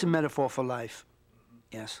 It's a metaphor for life,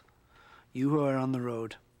 yes. You who are on the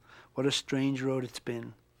road, what a strange road it's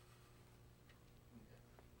been.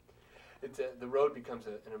 The road becomes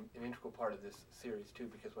an integral part of this series too,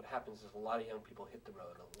 because what happens is a lot of young people hit the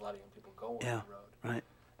road, a lot of young people go on the road. Right.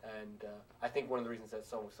 And I think one of the reasons that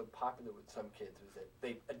song was so popular with some kids was that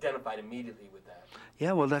they identified immediately with that.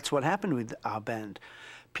 Yeah, well, that's what happened with our band.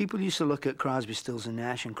 People used to look at Crosby, Stills, and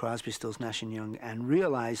Nash, and Crosby, Stills, Nash, and Young, and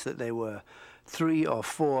realize that they were 3 or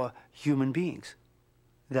 4 human beings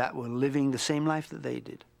that were living the same life that they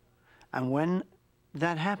did. And when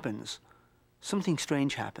that happens, something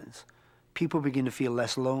strange happens. People begin to feel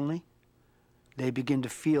less lonely. They begin to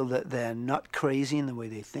feel that they're not crazy in the way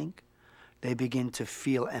they think. They begin to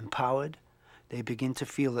feel empowered. They begin to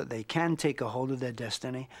feel that they can take a hold of their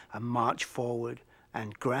destiny and march forward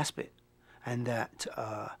and grasp it. And that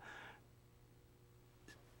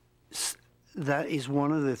that is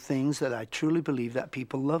one of the things that I truly believe that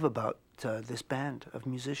people love about this band of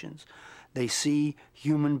musicians. They see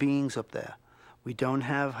human beings up there. We don't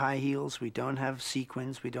have high heels, we don't have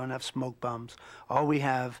sequins, we don't have smoke bombs. All we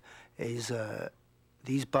have is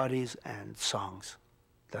these bodies and songs.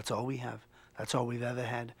 That's all we have. That's all we've ever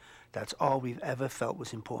had. That's all we've ever felt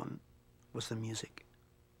was important, was the music.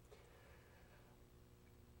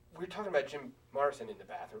 We were talking about Jim Morrison in the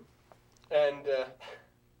bathroom, and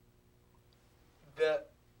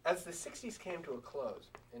as the 60s came to a close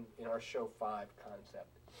in our show 5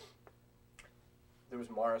 concept, there was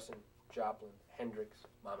Morrison, Joplin, Hendrix,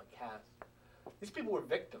 Mama Cass. These people were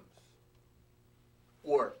victims,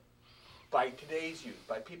 or by today's youth,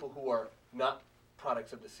 by people who are not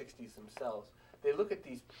products of the 60s themselves, they look at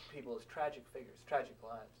these people as tragic figures, tragic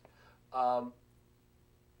lives.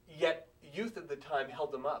 Yet youth at the time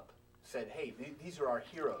held them up, said, hey, these are our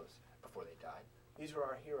heroes, before they died. These are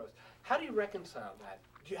our heroes. How do you reconcile that?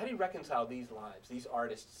 How do you reconcile these lives, these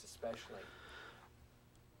artists especially?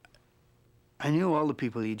 I knew all the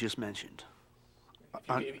people you just mentioned.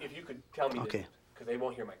 If you could tell me okay. this, because they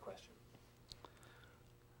won't hear my question.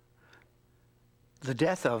 The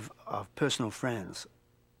death of personal friends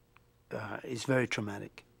is very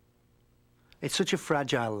traumatic. It's such a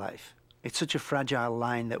fragile life. It's such a fragile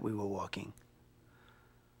line that we were walking.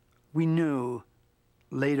 We knew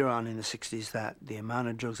later on in the 60s that the amount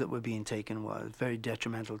of drugs that were being taken was very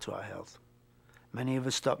detrimental to our health. Many of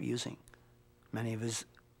us stopped using. Many of us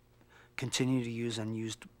continued to use and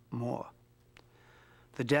used more.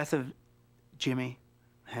 The death of Jimi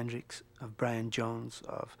Hendrix, of Brian Jones,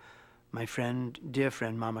 of my friend, dear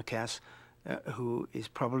friend, Mama Cass, who is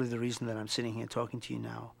probably the reason that I'm sitting here talking to you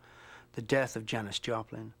now. The death of Janis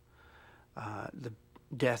Joplin, the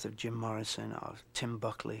death of Jim Morrison, of Tim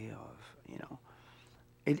Buckley, of,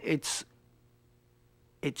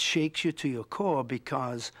 it shakes you to your core,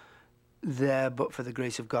 because there but for the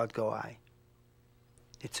grace of God go I.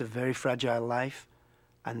 It's a very fragile life,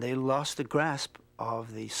 and they lost the grasp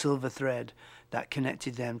of the silver thread that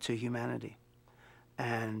connected them to humanity.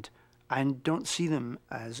 And I don't see them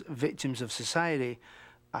as victims of society.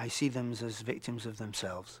 I see them as victims of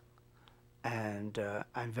themselves. And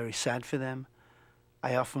I'm very sad for them.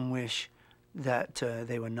 I often wish that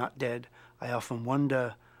they were not dead. I often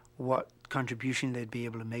wonder what contribution they'd be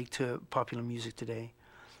able to make to popular music today.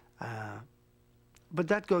 But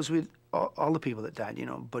that goes with all the people that died, you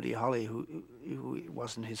know, Buddy Holly, who it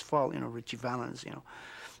wasn't his fault, you know, Richie Valens, you know,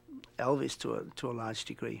 Elvis to a large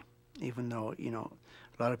degree, even though, you know,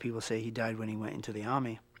 a lot of people say he died when he went into the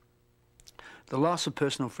army. The loss of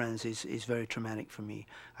personal friends is very traumatic for me.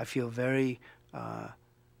 I feel very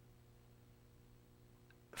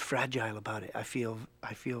fragile about it. I feel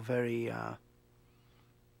very.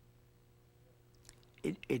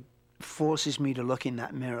 It forces me to look in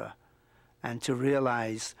that mirror and to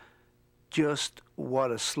realize just what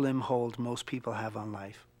a slim hold most people have on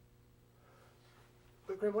life.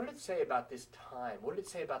 But Graham, what did it say about this time? What did it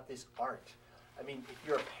say about this art? I mean, if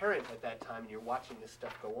you're a parent at that time and you're watching this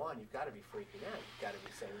stuff go on, you've got to be freaking out. You've got to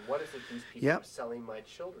be saying, what is it these people are selling my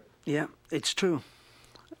children? Yeah, it's true.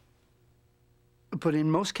 But in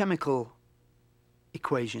most chemical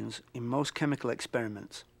equations, in most chemical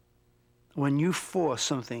experiments, when you force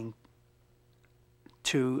something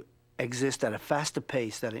to exist at a faster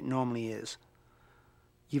pace than it normally is,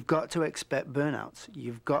 you've got to expect burnouts.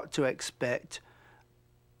 You've got to expect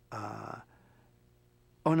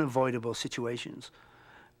unavoidable situations.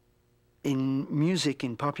 In music,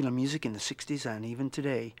 in popular music in the 60s and even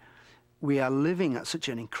today, we are living at such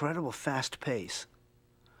an incredible fast pace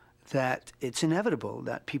that it's inevitable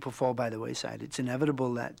that people fall by the wayside. It's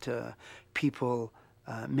inevitable that people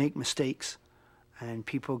make mistakes and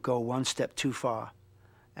people go one step too far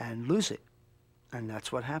and lose it. And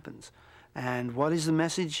that's what happens. And what is the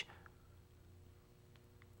message?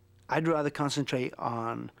 I'd rather concentrate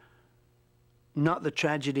on not the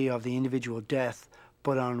tragedy of the individual death,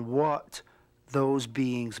 but on what those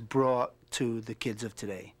beings brought to the kids of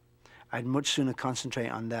today. I'd much sooner concentrate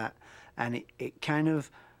on that, and it kind of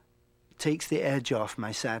takes the edge off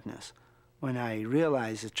my sadness when I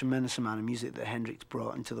realize the tremendous amount of music that Hendrix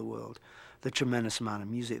brought into the world, the tremendous amount of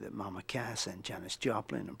music that Mama Cass and Janis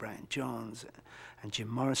Joplin and Brian Jones and Jim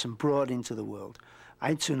Morrison brought into the world.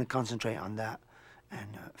 I'd sooner concentrate on that and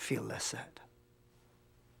feel less sad.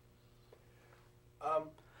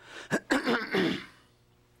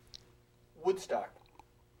 Woodstock,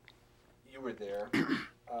 you were there.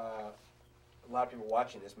 A lot of people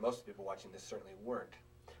watching this, most people watching this certainly weren't.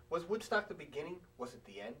 Was Woodstock the beginning? Was it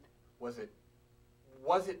the end? Was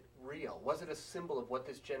it real? Was it a symbol of what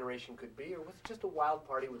this generation could be, or was it just a wild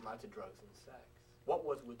party with lots of drugs and sex? What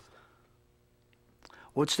was Woodstock?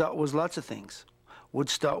 Woodstock was lots of things.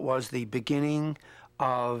 Woodstock was the beginning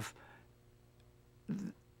of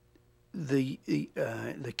the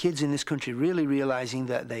kids in this country really realizing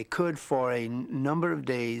that they could, for a number of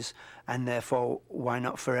days, and therefore why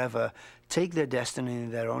not forever, take their destiny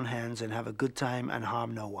in their own hands and have a good time and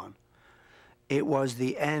harm no one. It was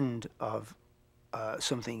the end of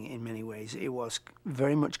something in many ways. It was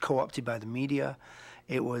very much co-opted by the media.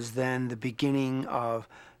 It was then the beginning of,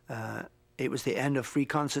 it was the end of free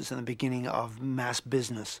concerts and the beginning of mass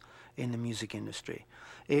business in the music industry.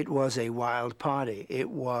 It was a wild party. It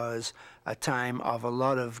was a time of a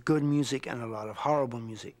lot of good music and a lot of horrible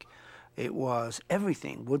music. It was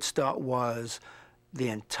everything. Woodstock was the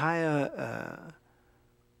entire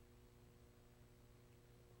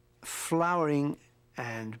flowering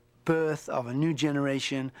and birth of a new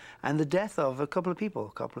generation and the death of a couple of people.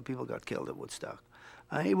 A couple of people got killed at Woodstock.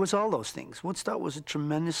 It was all those things. Woodstock was a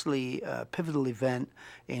tremendously pivotal event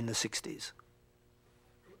in the 60s.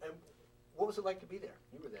 And what was it like to be there?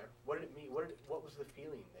 You were there. What did it mean? What was the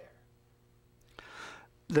feeling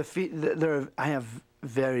there? I have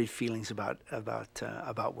varied feelings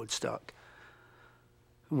about Woodstock.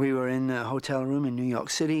 We were in a hotel room in New York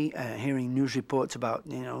City, hearing news reports about,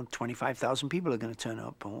 25,000 people are going to turn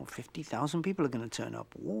up, or 50,000 people are going to turn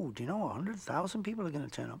up. Oh, do you know, 100,000 people are going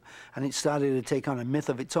to turn up? And it started to take on a myth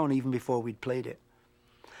of its own even before we'd played it.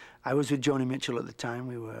 I was with Joni Mitchell at the time.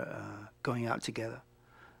 We were going out together,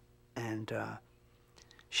 and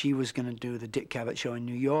she was going to do the Dick Cavett show in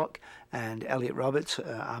New York, and Elliot Roberts,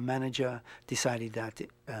 our manager, decided that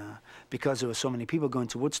because there were so many people going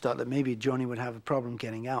to Woodstock that maybe Joni would have a problem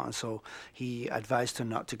getting out, and so he advised her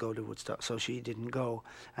not to go to Woodstock, so she didn't go.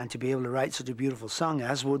 And to be able to write such a beautiful song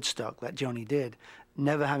as Woodstock that Joni did,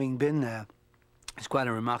 never having been there, is quite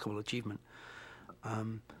a remarkable achievement.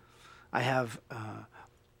 I have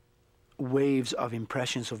waves of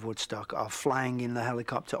impressions of Woodstock, of flying in the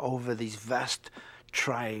helicopter over these vast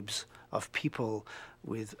tribes of people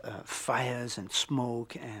with fires and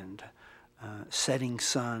smoke and setting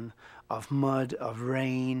sun, of mud, of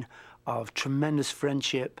rain, of tremendous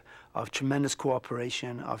friendship, of tremendous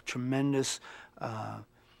cooperation, of tremendous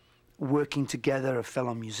working together of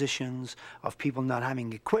fellow musicians, of people not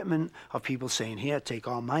having equipment, of people saying, here, take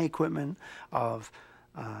all my equipment, of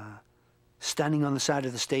standing on the side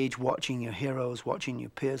of the stage watching your heroes, watching your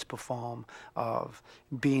peers perform, of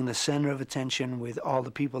being the center of attention with all the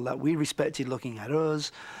people that we respected looking at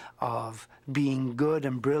us, of being good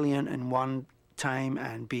and brilliant in one time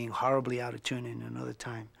and being horribly out of tune in another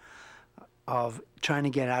time, of trying to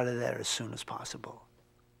get out of there as soon as possible.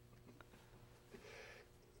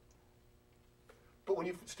 But when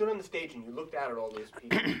you stood on the stage and you looked out at all those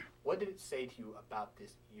people, what did it say to you about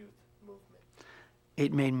this youth movement?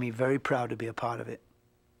 It made me very proud to be a part of it.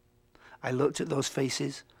 I looked at those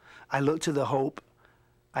faces. I looked at the hope.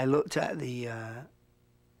 I looked at the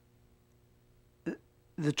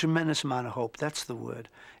tremendous amount of hope, that's the word,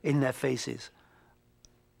 in their faces,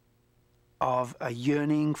 of a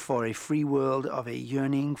yearning for a free world, of a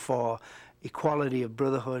yearning for equality of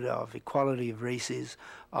brotherhood, of equality of races,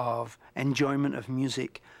 of enjoyment of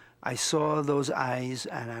music, I saw those eyes,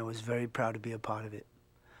 and I was very proud to be a part of it.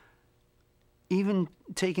 Even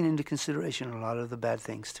taking into consideration a lot of the bad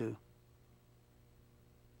things, too.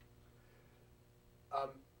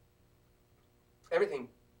 Everything.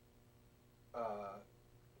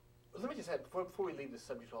 Let me just add, before we leave the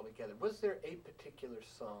subject altogether, was there a particular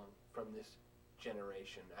song from this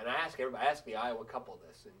generation? And I ask everybody, I ask the Iowa couple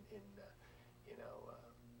this,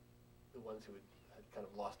 the ones who had kind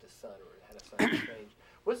of lost a son or had a son estranged.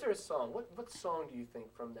 Was there a song? What song do you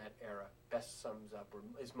think from that era best sums up or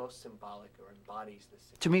is most symbolic or embodies the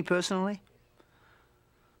 60s? To me personally,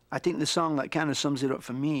 I think the song that kind of sums it up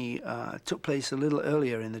for me took place a little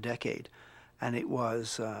earlier in the decade, and it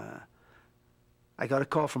was. I got a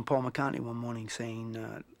call from Paul McCartney one morning saying,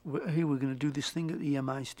 hey, we're going to do this thing at the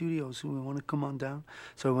EMI studios. We want to come on down.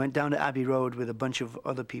 So we went down to Abbey Road with a bunch of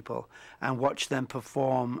other people and watched them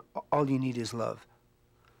perform All You Need Is Love,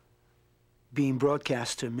 being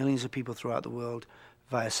broadcast to millions of people throughout the world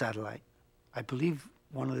via satellite. I believe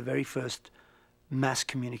one of the very first mass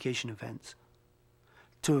communication events.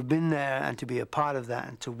 To have been there and to be a part of that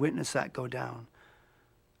and to witness that go down,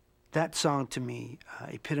 that song to me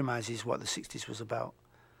epitomizes what the 60s was about.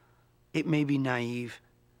 It may be naive,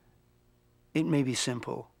 it may be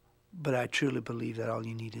simple, but I truly believe that all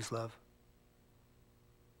you need is love.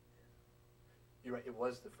 You're right, it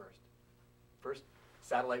was the first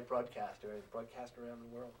satellite broadcaster, broadcast around the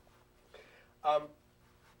world.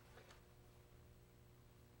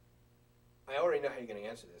 I already know how you're going to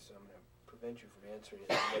answer this, so I'm going to prevent you from answering it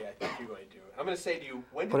the way I think you're going to. I'm going to say to you,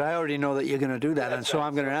 when did... But I already know that you're going to do that, and so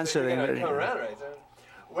I'm going to answer it. You're going to come around, right? So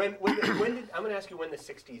when did, I'm going to ask you when the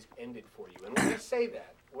 60s ended for you. And when I say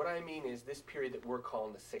that, what I mean is this period that we're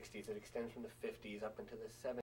calling the 60s, that extends from the 50s up into the 70s.